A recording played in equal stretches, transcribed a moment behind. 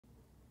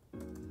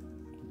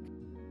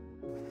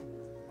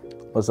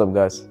What's up,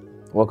 guys?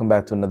 Welcome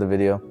back to another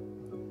video.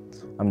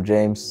 I'm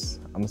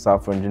James. I'm a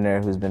software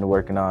engineer who's been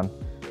working on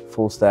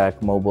full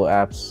stack mobile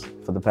apps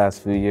for the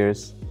past few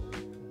years.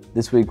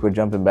 This week we're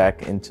jumping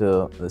back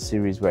into the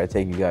series where I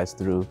take you guys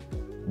through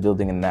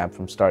building an app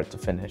from start to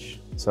finish.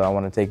 So I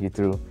want to take you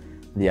through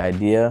the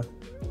idea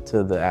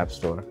to the app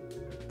store.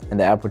 And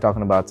the app we're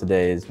talking about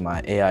today is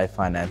my AI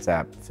finance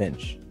app,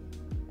 Finch.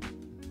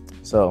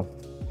 So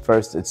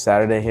first, it's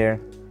Saturday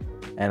here,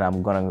 and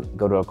I'm gonna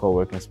go to a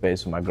co-working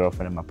space with my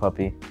girlfriend and my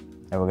puppy,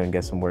 and we're gonna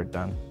get some work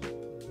done.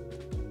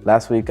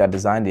 Last week I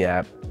designed the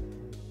app,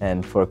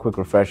 and for a quick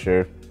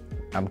refresher,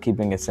 I'm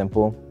keeping it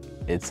simple.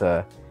 It's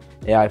a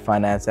AI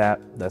finance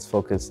app that's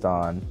focused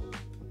on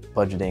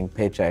budgeting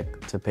paycheck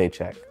to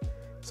paycheck.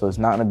 So it's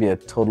not gonna be a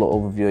total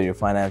overview of your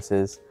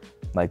finances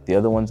like the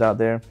other ones out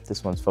there.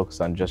 This one's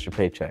focused on just your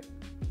paycheck.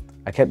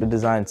 I kept the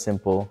design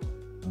simple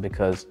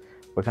because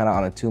we're kind of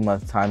on a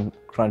 2-month time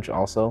crunch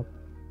also,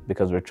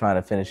 because we're trying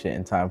to finish it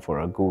in time for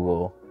a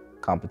Google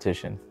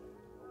competition.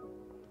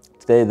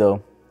 Today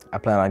though, I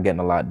plan on getting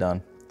a lot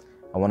done.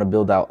 I want to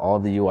build out all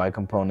the UI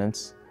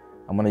components.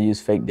 I'm going to use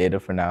fake data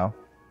for now,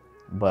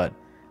 but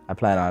I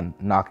plan on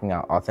knocking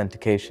out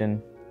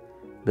authentication,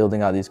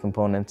 building out these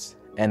components,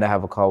 and I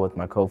have a call with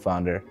my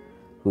co-founder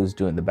who's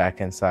doing the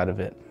back-end side of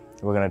it.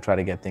 We're going to try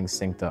to get things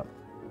synced up.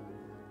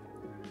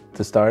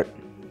 To start,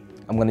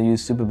 I'm going to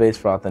use Supabase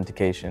for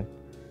authentication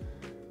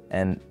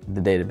and the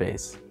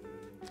database.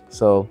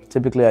 So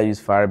typically I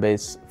use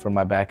Firebase for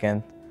my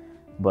backend,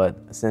 but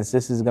since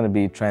this is going to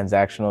be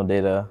transactional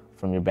data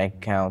from your bank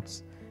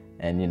accounts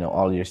and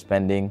all your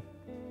spending,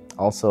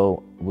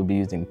 also we'll be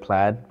using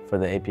Plaid for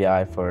the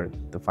API for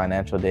the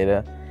financial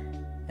data,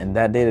 and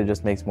that data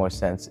just makes more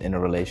sense in a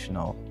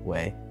relational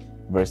way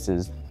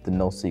versus the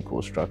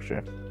NoSQL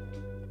structure.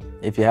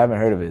 If you haven't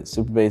heard of it,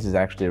 Supabase is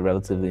actually a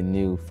relatively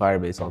new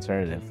Firebase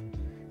alternative.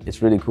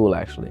 It's really cool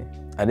actually.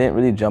 I didn't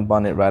really jump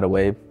on it right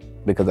away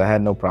because I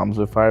had no problems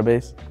with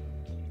Firebase.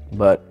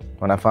 But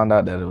when I found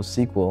out that it was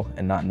SQL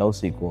and not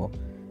NoSQL,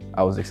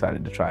 I was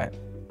excited to try it.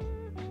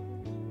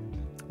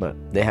 But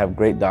they have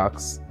great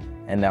docs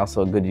and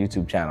also a good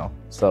YouTube channel,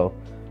 so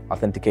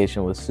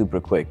authentication was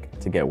super quick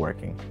to get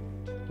working.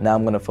 Now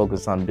I'm going to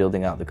focus on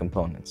building out the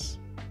components.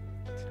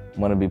 I'm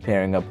going to be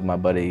pairing up with my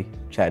buddy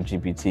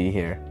ChatGPT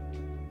here.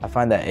 I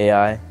find that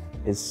AI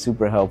is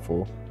super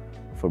helpful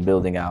for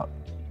building out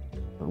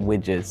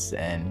widgets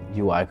and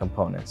UI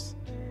components.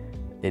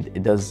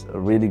 It does a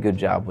really good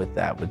job with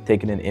that, with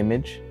taking an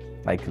image,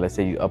 like let's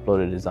say you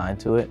upload a design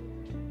to it,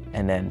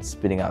 and then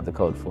spitting out the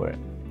code for it.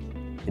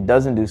 It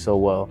doesn't do so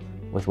well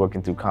with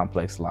working through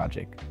complex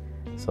logic.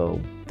 So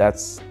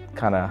that's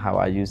kind of how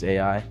I use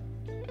AI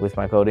with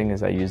my coding,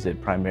 is I use it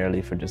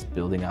primarily for just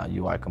building out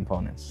UI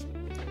components.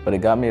 But it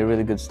got me a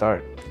really good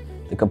start.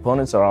 The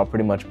components are all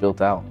pretty much built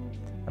out.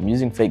 I'm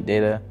using fake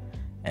data,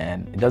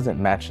 and it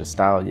doesn't match the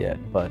style yet,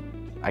 but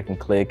I can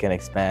click and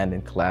expand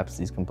and collapse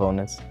these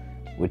components,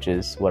 which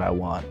is what I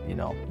want.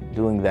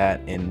 Doing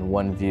that in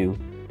one view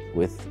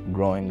with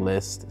growing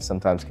list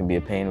sometimes can be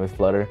a pain with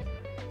Flutter,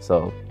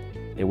 so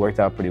it worked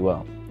out pretty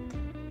well.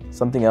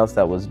 Something else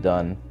that was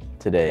done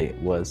today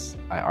was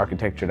I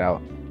architectured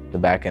out the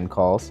backend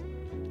calls.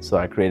 So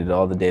I created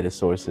all the data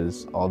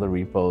sources, all the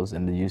repos,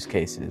 and the use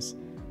cases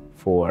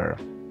for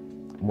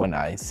when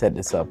I set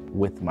this up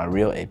with my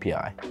real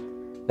API.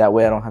 That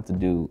way I don't have to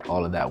do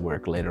all of that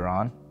work later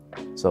on.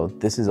 So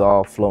this is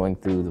all flowing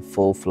through the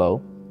full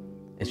flow.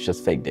 It's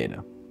just fake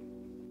data.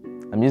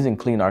 I'm using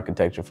clean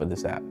architecture for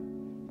this app.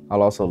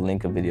 I'll also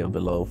link a video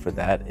below for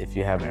that if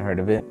you haven't heard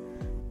of it,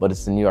 but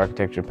it's the new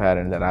architecture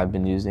pattern that I've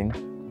been using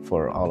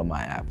for all of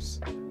my apps.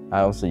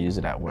 I also use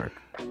it at work.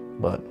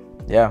 But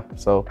yeah,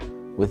 so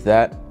with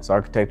that, it's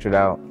architectured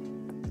out,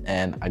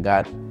 and I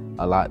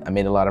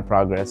made a lot of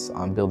progress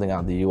on building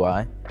out the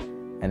UI,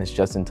 and it's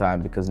just in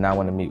time because now I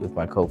want to meet with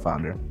my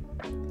co-founder.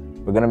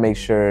 We're gonna make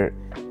sure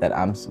that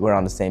we're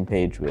on the same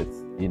page with,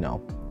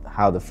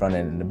 how the front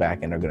end and the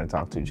back end are going to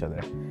talk to each other.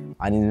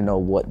 I need to know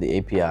what the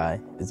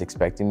API is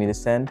expecting me to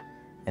send,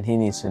 and he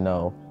needs to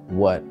know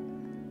what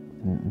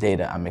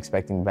data I'm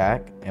expecting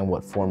back and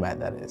what format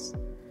that is.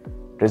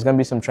 There's going to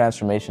be some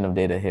transformation of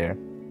data here,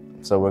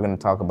 so we're going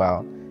to talk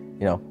about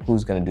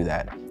who's going to do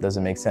that. Does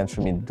it make sense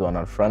for me to do it on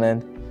the front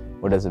end,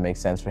 or does it make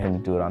sense for him to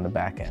do it on the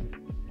back end?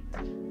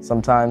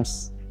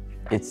 Sometimes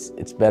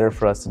it's better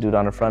for us to do it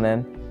on the front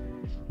end,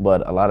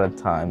 but a lot of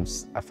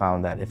times I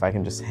found that if I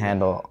can just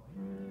handle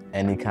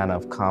any kind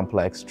of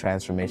complex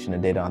transformation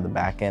of data on the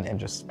back end and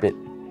just spit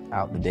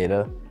out the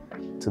data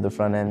to the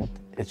front end,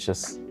 it's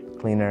just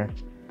cleaner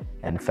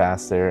and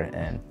faster,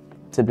 and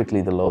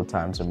typically the load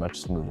times are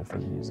much smoother for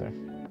the user.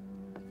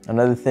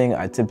 Another thing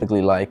I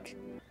typically like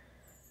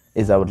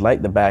is I would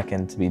like the back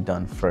end to be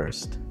done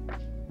first.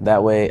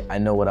 That way I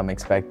know what I'm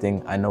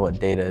expecting, I know what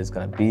data is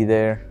going to be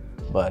there,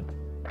 but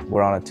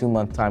we're on a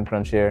 2-month time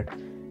crunch here,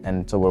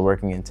 and so we're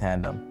working in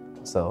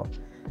tandem. So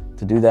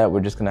to do that, we're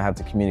just going to have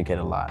to communicate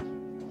a lot.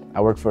 I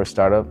work for a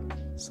startup,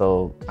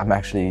 so I'm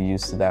actually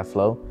used to that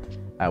flow.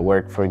 At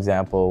work, for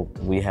example,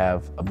 we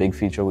have a big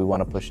feature we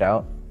want to push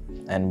out,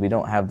 and we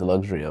don't have the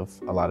luxury of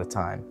a lot of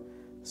time.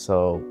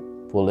 So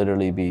we'll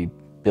literally be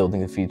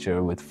building the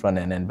feature with front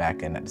end and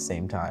back end at the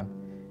same time.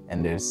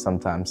 And there's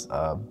sometimes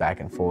back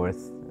and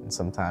forth, and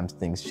sometimes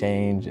things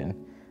change,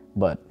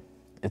 but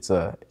it's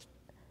a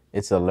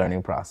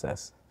learning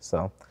process.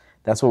 So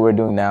that's what we're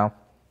doing now.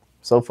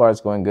 So far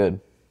it's going good.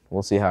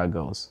 We'll see how it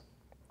goes.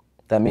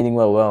 That meeting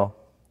went well.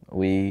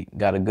 We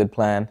got a good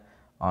plan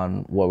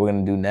on what we're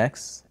gonna do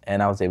next,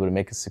 and I was able to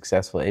make a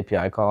successful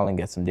API call and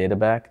get some data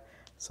back.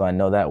 So I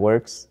know that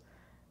works.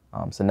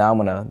 So now I'm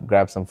gonna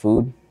grab some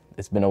food.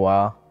 It's been a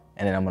while,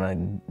 and then I'm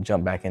gonna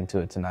jump back into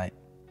it tonight.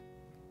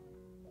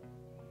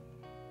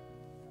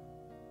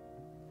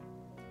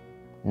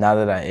 Now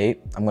that I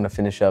ate, I'm gonna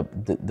finish up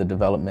the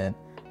development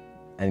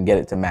and get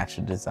it to match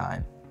the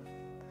design.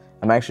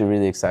 I'm actually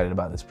really excited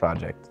about this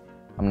project.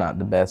 I'm not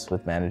the best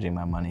with managing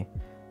my money,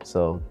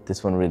 so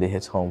this one really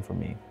hits home for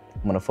me.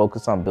 I'm gonna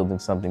focus on building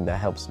something that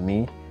helps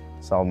me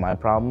solve my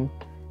problem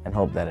and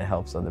hope that it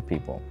helps other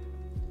people.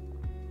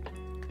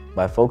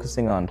 By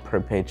focusing on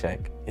per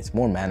paycheck, it's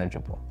more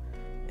manageable.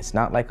 It's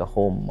not like a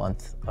whole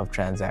month of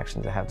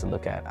transactions I have to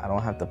look at. I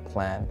don't have to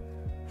plan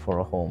for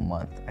a whole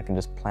month. I can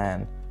just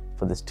plan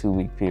for this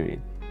 2-week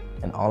period.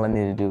 And all I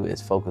need to do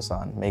is focus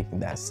on making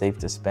that safe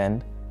to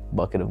spend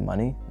bucket of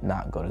money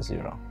not go to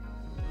zero.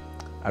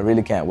 I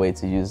really can't wait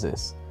to use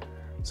this.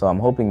 So I'm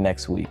hoping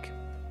next week.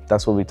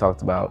 That's what we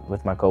talked about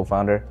with my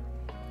co-founder.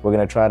 We're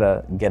gonna try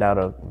to get out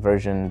a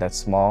version that's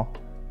small,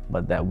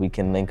 but that we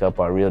can link up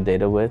our real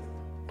data with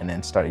and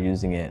then start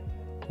using it,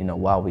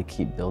 while we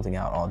keep building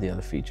out all the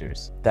other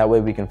features. That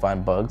way we can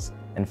find bugs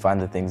and find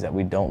the things that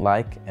we don't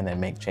like and then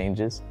make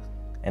changes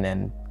and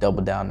then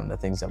double down on the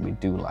things that we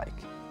do like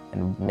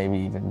and maybe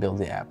even build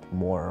the app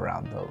more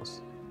around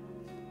those.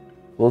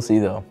 We'll see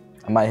though.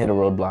 I might hit a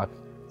roadblock.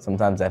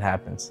 Sometimes that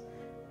happens.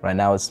 Right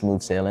now it's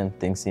smooth sailing,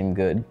 things seem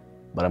good,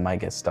 but I might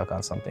get stuck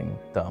on something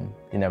dumb.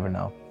 You never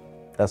know.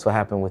 That's what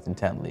happened with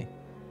Intently.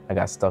 I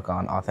got stuck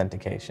on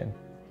authentication.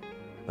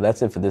 But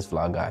that's it for this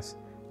vlog, guys.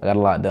 I got a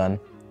lot done.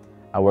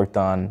 I worked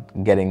on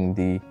getting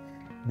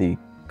the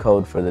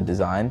code for the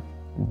design,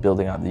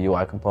 building out the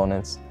UI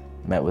components,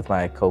 met with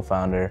my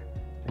co-founder.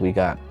 We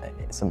got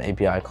some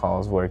API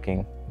calls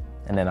working.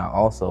 And then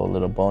a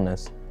little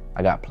bonus,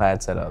 I got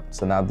Plaid set up.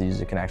 So now the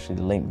user can actually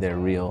link their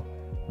real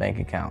bank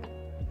account.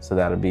 So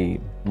that'll be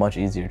much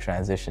easier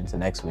transition to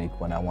next week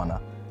when I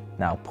wanna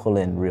now pull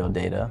in real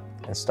data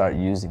and start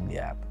using the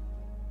app.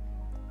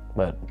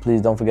 But please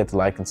don't forget to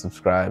like and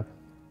subscribe,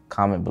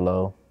 comment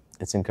below.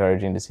 It's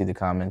encouraging to see the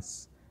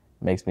comments.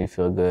 Makes me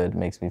feel good,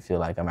 makes me feel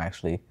like I'm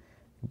actually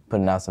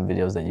putting out some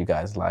videos that you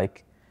guys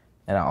like.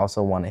 And I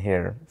also want to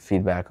hear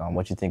feedback on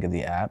what you think of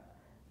the app,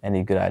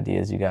 any good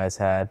ideas you guys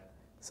had.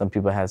 Some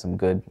people had some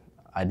good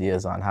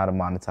ideas on how to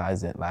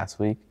monetize it last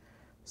week.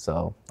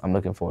 So I'm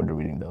looking forward to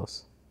reading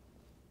those.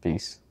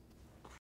 Peace.